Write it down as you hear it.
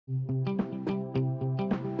Hey,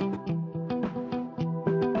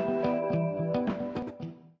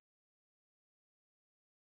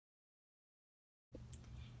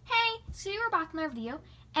 so you're back in our video,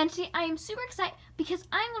 and today I am super excited because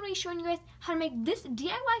I'm going to be showing you guys how to make this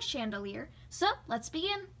DIY chandelier. So let's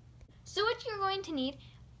begin. So what you're going to need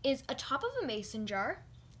is a top of a mason jar,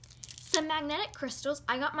 some magnetic crystals,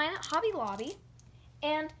 I got mine at Hobby Lobby,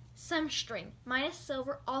 and some string. Mine is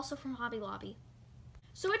silver, also from Hobby Lobby.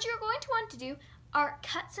 So what you're going to want to do are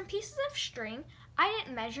cut some pieces of string. I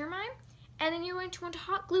didn't measure mine, and then you're going to want to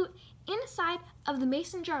hot glue inside of the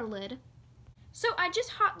mason jar lid. So I just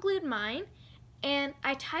hot glued mine, and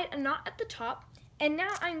I tied a knot at the top, and now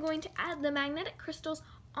I'm going to add the magnetic crystals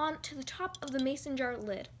onto the top of the mason jar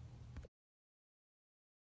lid.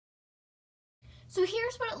 So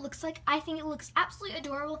here's what it looks like. I think it looks absolutely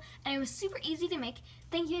adorable, and it was super easy to make.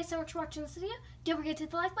 Thank you guys so much for watching this video. Don't forget to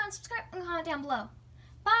hit the like button, subscribe, and comment down below.